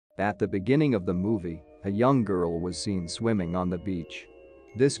At the beginning of the movie, a young girl was seen swimming on the beach.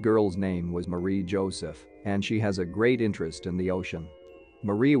 This girl's name was Marie Joseph, and she has a great interest in the ocean.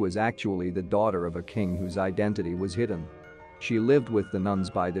 Marie was actually the daughter of a king whose identity was hidden. She lived with the nuns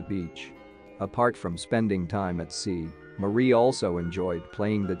by the beach. Apart from spending time at sea, Marie also enjoyed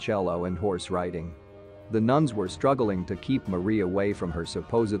playing the cello and horse riding. The nuns were struggling to keep Marie away from her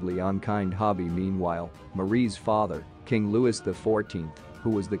supposedly unkind hobby. Meanwhile, Marie's father, King Louis XIV, who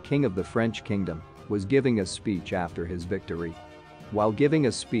was the king of the French kingdom, was giving a speech after his victory. While giving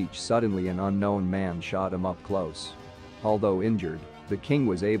a speech, suddenly an unknown man shot him up close. Although injured, the king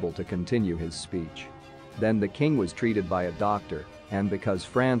was able to continue his speech. Then the king was treated by a doctor, and because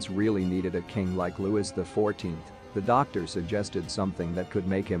France really needed a king like Louis XIV, the doctor suggested something that could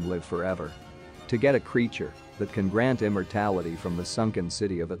make him live forever. To get a creature that can grant immortality from the sunken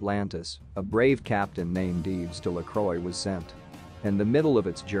city of Atlantis, a brave captain named Yves de la Croix was sent. In the middle of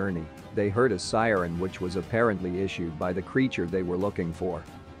its journey, they heard a siren which was apparently issued by the creature they were looking for.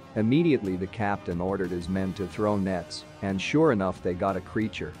 Immediately the captain ordered his men to throw nets, and sure enough they got a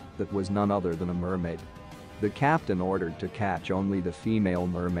creature that was none other than a mermaid. The captain ordered to catch only the female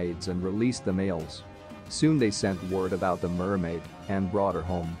mermaids and release the males. Soon they sent word about the mermaid and brought her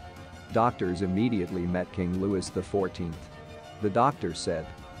home. Doctors immediately met King Louis XIV. The doctor said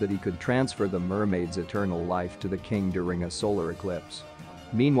that he could transfer the mermaid's eternal life to the king during a solar eclipse.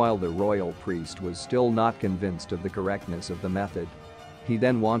 Meanwhile, the royal priest was still not convinced of the correctness of the method. He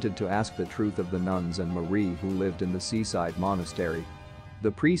then wanted to ask the truth of the nuns and Marie, who lived in the seaside monastery.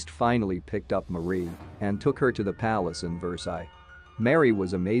 The priest finally picked up Marie and took her to the palace in Versailles. Mary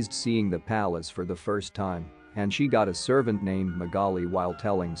was amazed seeing the palace for the first time, and she got a servant named Magali. While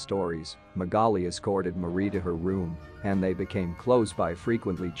telling stories, Magali escorted Marie to her room, and they became close by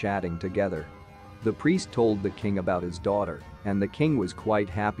frequently chatting together. The priest told the king about his daughter, and the king was quite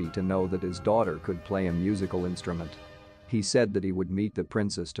happy to know that his daughter could play a musical instrument. He said that he would meet the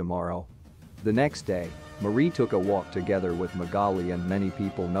princess tomorrow. The next day, Marie took a walk together with Magali, and many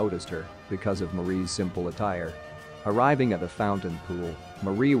people noticed her because of Marie's simple attire. Arriving at a fountain pool,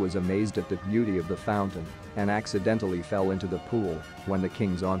 Marie was amazed at the beauty of the fountain and accidentally fell into the pool when the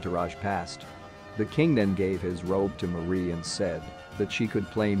king's entourage passed. The king then gave his robe to Marie and said that she could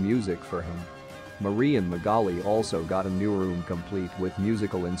play music for him. Marie and Magali also got a new room complete with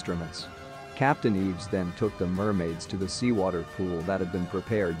musical instruments. Captain Yves then took the mermaids to the seawater pool that had been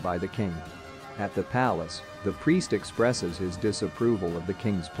prepared by the king. At the palace, the priest expresses his disapproval of the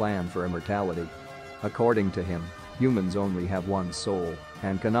king's plan for immortality. According to him, humans only have one soul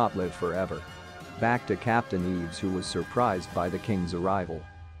and cannot live forever. Back to Captain Yves, who was surprised by the king's arrival.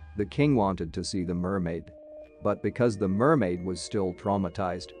 The king wanted to see the mermaid. But because the mermaid was still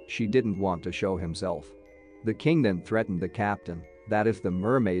traumatized, she didn't want to show himself. The king then threatened the captain that if the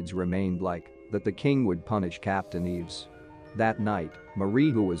mermaids remained that the king would punish Captain Yves. That night,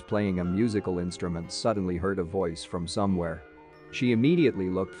 Marie, who was playing a musical instrument, suddenly heard a voice from somewhere. She immediately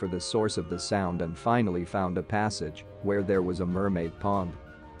looked for the source of the sound and finally found a passage where there was a mermaid pond.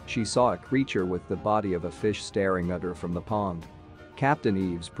 She saw a creature with the body of a fish staring at her from the pond. Captain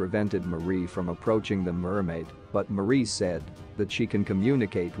Yves prevented Marie from approaching the mermaid, but Marie said that she can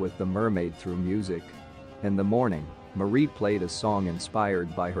communicate with the mermaid through music. In the morning, Marie played a song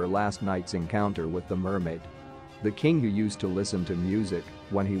inspired by her last night's encounter with the mermaid. The king, who used to listen to music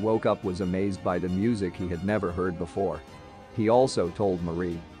when he woke up, was amazed by the music he had never heard before. He also told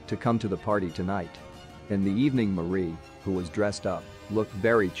Marie to come to the party tonight. In the evening, Marie, who was dressed up, looked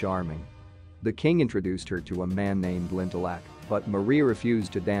very charming. The king introduced her to a man named Lintelak, but Marie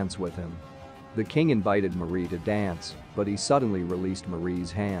refused to dance with him. The king invited Marie to dance, but he suddenly released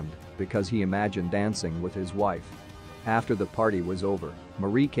Marie's hand because he imagined dancing with his wife. After the party was over,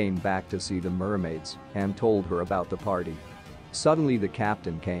 Marie came back to see the mermaids and told her about the party. Suddenly the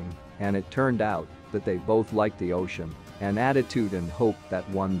captain came, and it turned out that they both liked the ocean and attitude and hoped that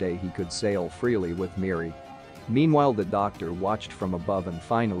one day he could sail freely with Marie. Meanwhile, the doctor watched from above and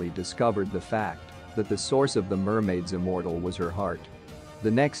finally discovered the fact that the source of the mermaid's immortal was her heart.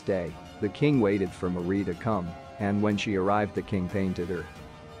 The next day, the king waited for Marie to come, and when she arrived, the king painted her.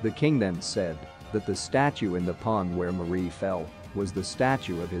 The king then said that the statue in the pond where Marie fell was the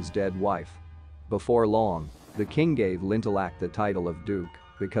statue of his dead wife. Before long, the king gave Lintelak the title of duke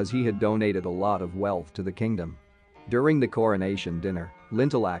because he had donated a lot of wealth to the kingdom. During the coronation dinner,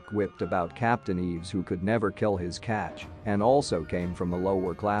 Lintelak whipped about Captain Yves, who could never kill his catch and also came from the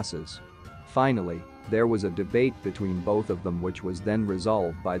lower classes. Finally, there was a debate between both of them, which was then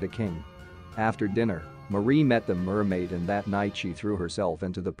resolved by the king. After dinner, Marie met the mermaid, and that night she threw herself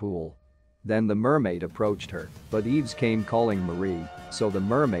into the pool. Then the mermaid approached her, but Eves came calling Marie, so the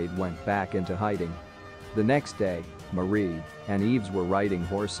mermaid went back into hiding. The next day, Marie and Eves were riding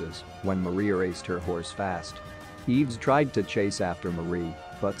horses when Marie raced her horse fast. Eves tried to chase after Marie,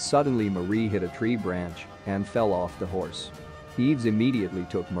 but suddenly Marie hit a tree branch and fell off the horse. Eves immediately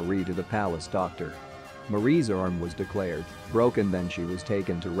took Marie to the palace doctor. Marie's arm was declared broken, then she was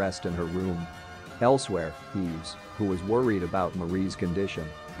taken to rest in her room. Elsewhere, Eves, who was worried about Marie's condition,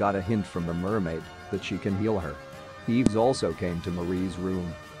 got a hint from the mermaid that she can heal her. Eves also came to Marie's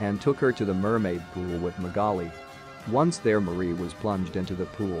room and took her to the mermaid pool with Magali. Once there, Marie was plunged into the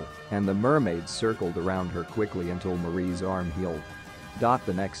pool and the mermaid circled around her quickly until Marie's arm healed.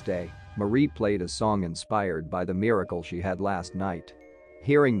 The next day, Marie played a song inspired by the miracle she had last night.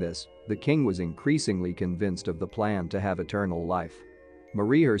 Hearing this, the king was increasingly convinced of the plan to have eternal life.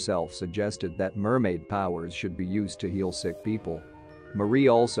 Marie herself suggested that mermaid powers should be used to heal sick people. Marie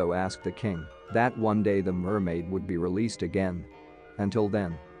also asked the king that one day the mermaid would be released again. Until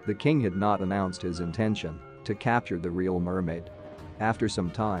then, the king had not announced his intention to capture the real mermaid. After some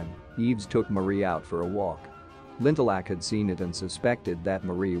time, Eves took Marie out for a walk. Lintilak had seen it and suspected that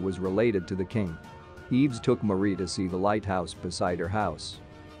Marie was related to the king. Eves took Marie to see the lighthouse beside her house.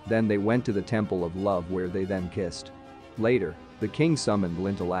 Then they went to the Temple of Love, where they then kissed. Later, the king summoned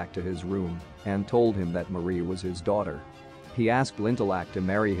Lintilak to his room and told him that Marie was his daughter. He asked Lintilak to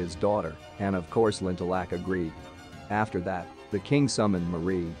marry his daughter, and of course Lintilak agreed. After that, the king summoned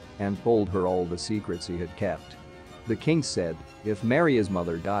Marie and told her all the secrets he had kept. The king said if Maria's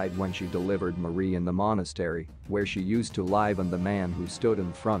mother died when she delivered Marie in the monastery where she used to live, and the man who stood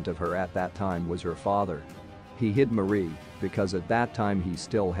in front of her at that time was her father. He hid Marie because at that time he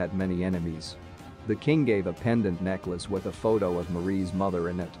still had many enemies. The king gave a pendant necklace with a photo of Marie's mother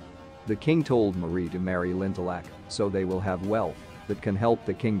in it. The king told Marie to marry Lintilak so they will have wealth that can help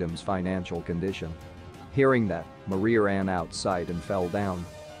the kingdom's financial condition. Hearing that, Marie ran outside and fell down.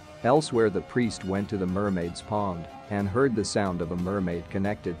 Elsewhere, the priest went to the mermaid's pond and heard the sound of a mermaid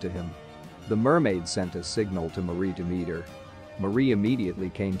connected to him. The mermaid sent a signal to Marie to meet her. Marie immediately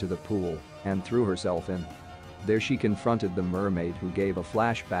came to the pool and threw herself in. There she confronted the mermaid, who gave a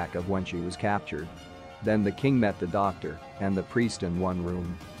flashback of when she was captured. Then the king met the doctor and the priest in one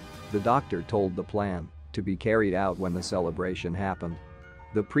room. The doctor told the plan to be carried out when the celebration happened.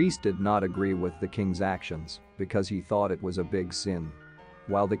 The priest did not agree with the king's actions because he thought it was a big sin,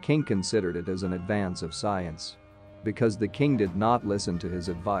 while the king considered it as an advance of science. Because the king did not listen to his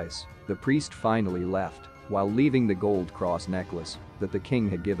advice, the priest finally left while leaving the gold cross necklace that the king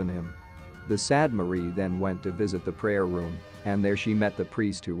had given him. The sad Marie then went to visit the prayer room, and there she met the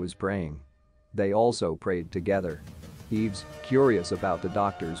priest who was praying. They also prayed together. Eves, curious about the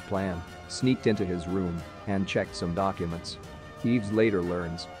doctor's plan, sneaked into his room and checked some documents. Eves later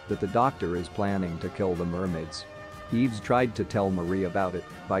learns that the doctor is planning to kill the mermaids. Eves tried to tell Marie about it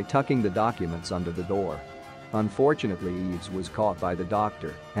by tucking the documents under the door. Unfortunately, Eves was caught by the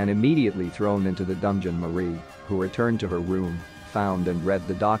doctor and immediately thrown into the dungeon. Marie, who returned to her room, found and read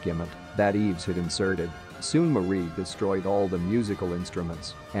the document that Eves had inserted. Soon Marie destroyed all the musical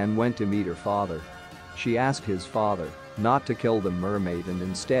instruments and went to meet her father. She asked his father not to kill the mermaid and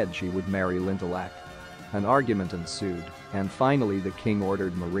instead she would marry Lintilak. An argument ensued, and finally the king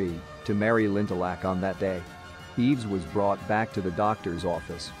ordered Marie to marry Lintilak on that day. Eves was brought back to the doctor's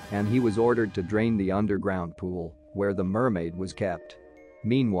office and he was ordered to drain the underground pool where the mermaid was kept.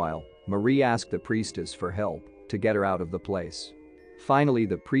 Meanwhile, Marie asked the priestess for help to get her out of the place. Finally,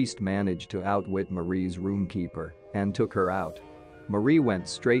 the priest managed to outwit Marie's roomkeeper and took her out. Marie went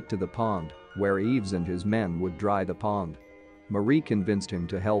straight to the pond where Eves and his men would dry the pond. Marie convinced him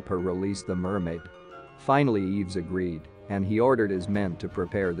to help her release the mermaid. Finally, Eves agreed and he ordered his men to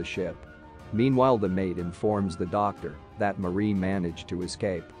prepare the ship. Meanwhile, the maid informs the doctor that Marie managed to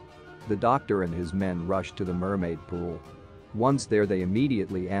escape. The doctor and his men rushed to the mermaid pool. Once there, they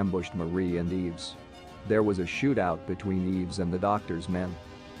immediately ambushed Marie and Eves. There was a shootout between Eves and the doctor's men,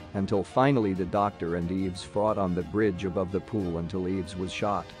 until finally the doctor and Eves fought on the bridge above the pool until Eves was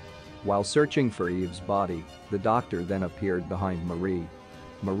shot. While searching for Eves' body, the doctor then appeared behind Marie.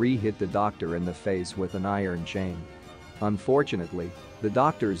 Marie hit the doctor in the face with an iron chain. Unfortunately, the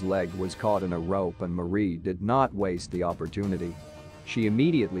doctor's leg was caught in a rope and Marie did not waste the opportunity. She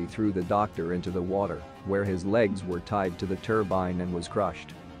immediately threw the doctor into the water, where his legs were tied to the turbine and was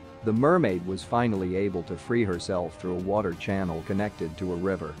crushed. The mermaid was finally able to free herself through a water channel connected to a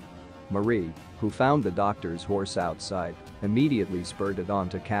river. Marie, who found the doctor's horse outside, immediately spurred on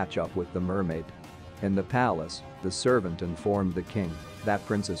to catch up with the mermaid. In the palace, the servant informed the king that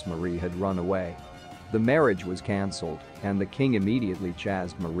Princess Marie had run away. The marriage was cancelled, and the king immediately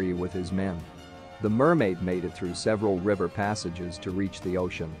chased Marie with his men. The mermaid made it through several river passages to reach the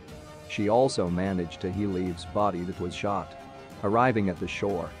ocean. She also managed to heal Eve's body that was shot. Arriving at the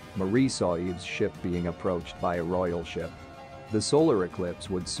shore, Marie saw Eve's ship being approached by a royal ship. The solar eclipse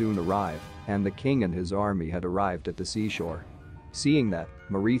would soon arrive, and the king and his army had arrived at the seashore. Seeing that,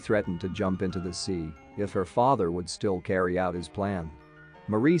 Marie threatened to jump into the sea if her father would still carry out his plan.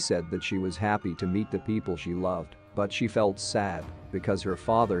 Marie said that she was happy to meet the people she loved, but she felt sad because her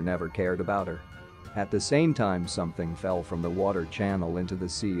father never cared about her. At the same time, something fell from the water channel into the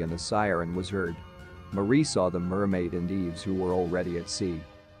sea and a siren was heard. Marie saw the mermaid and Yves, who were already at sea.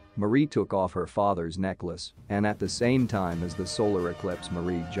 Marie took off her father's necklace, and at the same time as the solar eclipse,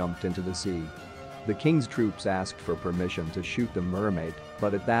 Marie jumped into the sea. The king's troops asked for permission to shoot the mermaid,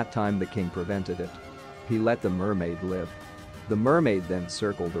 but at that time the king prevented it. He let the mermaid live. The mermaid then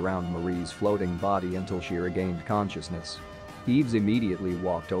circled around Marie's floating body until she regained consciousness. Yves immediately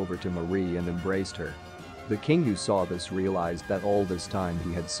walked over to Marie and embraced her. The king, who saw this, realized that all this time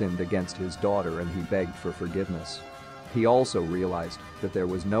he had sinned against his daughter and he begged for forgiveness. He also realized that there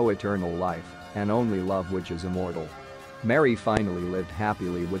was no eternal life and only love, which is immortal. Mary finally lived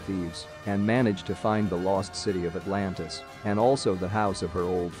happily with Yves and managed to find the lost city of Atlantis and also the house of her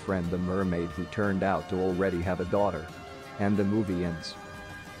old friend the mermaid, who turned out to already have a daughter. And the movie ends.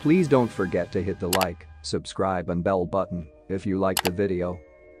 Please don't forget to hit the like, subscribe and bell button if you liked the video.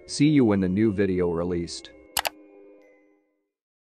 See you when the new video released.